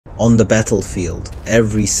On the battlefield,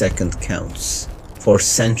 every second counts. For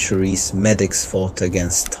centuries, medics fought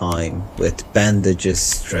against time with bandages,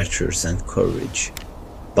 stretchers, and courage.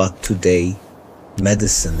 But today,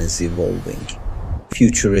 medicine is evolving.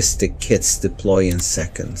 Futuristic kits deploy in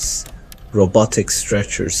seconds. Robotic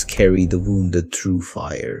stretchers carry the wounded through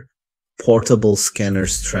fire. Portable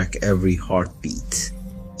scanners track every heartbeat,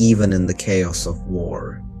 even in the chaos of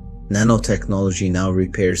war. Nanotechnology now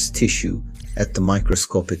repairs tissue at the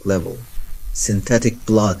microscopic level. Synthetic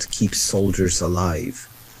blood keeps soldiers alive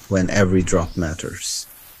when every drop matters.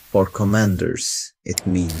 For commanders, it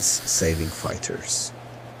means saving fighters.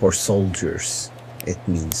 For soldiers, it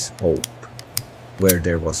means hope. Where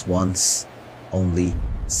there was once only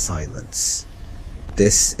silence.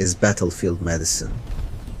 This is battlefield medicine,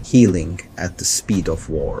 healing at the speed of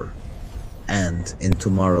war. And in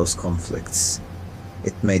tomorrow's conflicts,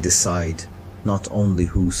 it may decide not only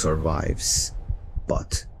who survives,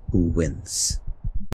 but who wins.